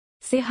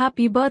say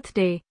happy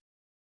birthday.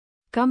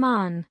 Come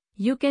on,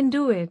 you can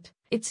do it.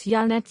 It's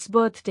Jeanette's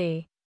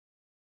birthday.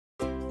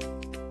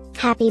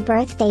 Happy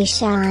birthday,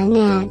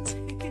 Jeanette.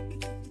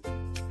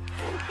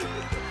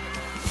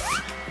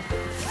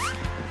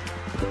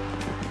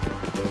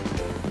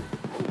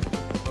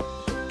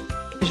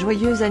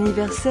 Joyeux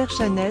anniversaire,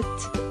 Jeanette.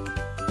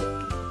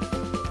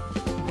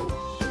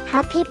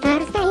 Happy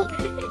birthday,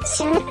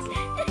 Jeanette.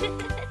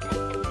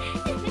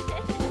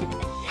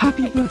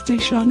 Happy birthday,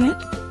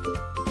 Jeanette.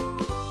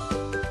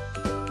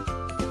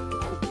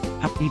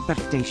 Happy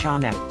birthday,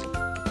 Jeanette.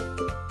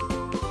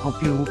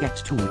 Hope you get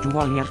to do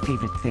all your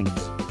favorite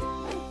things.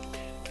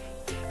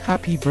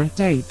 Happy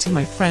birthday to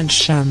my friend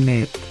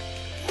Jeanette.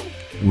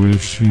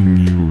 Wishing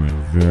you a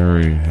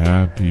very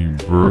happy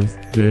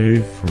birthday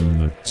from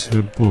the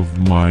tip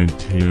of my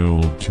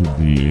tail to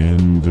the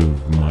end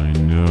of my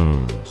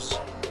nose.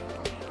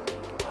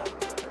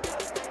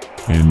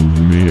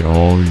 And may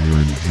all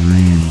your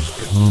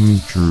dreams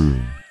come true.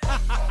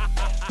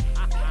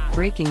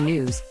 Breaking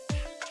news.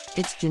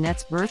 It's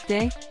Jeanette's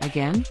birthday,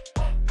 again?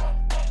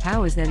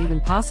 How is that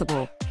even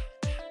possible?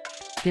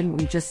 Didn't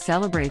we just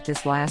celebrate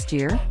this last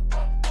year?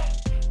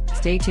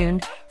 Stay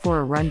tuned for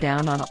a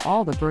rundown on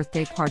all the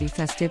birthday party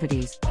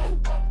festivities.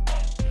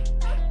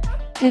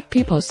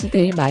 Happy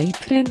birthday, my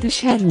friend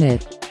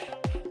Jeanette.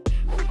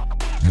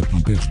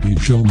 Happy birthday,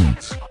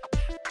 Jeanette.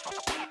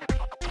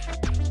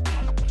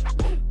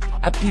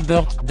 Happy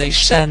birthday,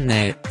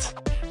 Jeanette.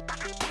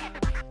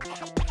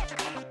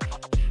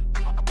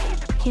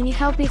 Can you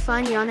help me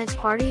find Jeanette's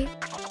party?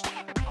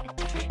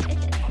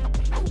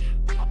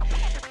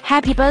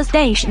 Happy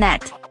birthday,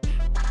 Jeanette.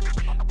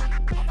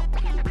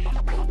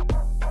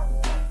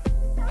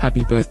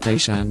 Happy birthday,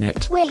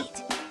 Jeanette.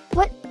 Wait,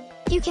 what?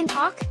 You can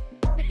talk?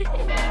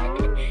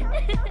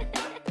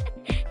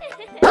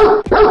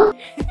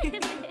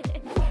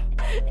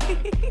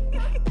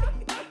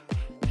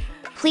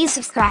 Please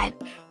subscribe,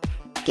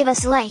 give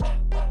us a like,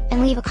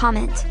 and leave a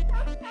comment.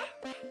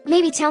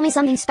 Maybe tell me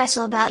something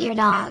special about your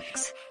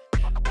dogs.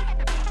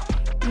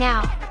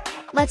 Now,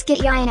 let's get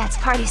Jeanette's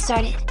party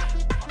started.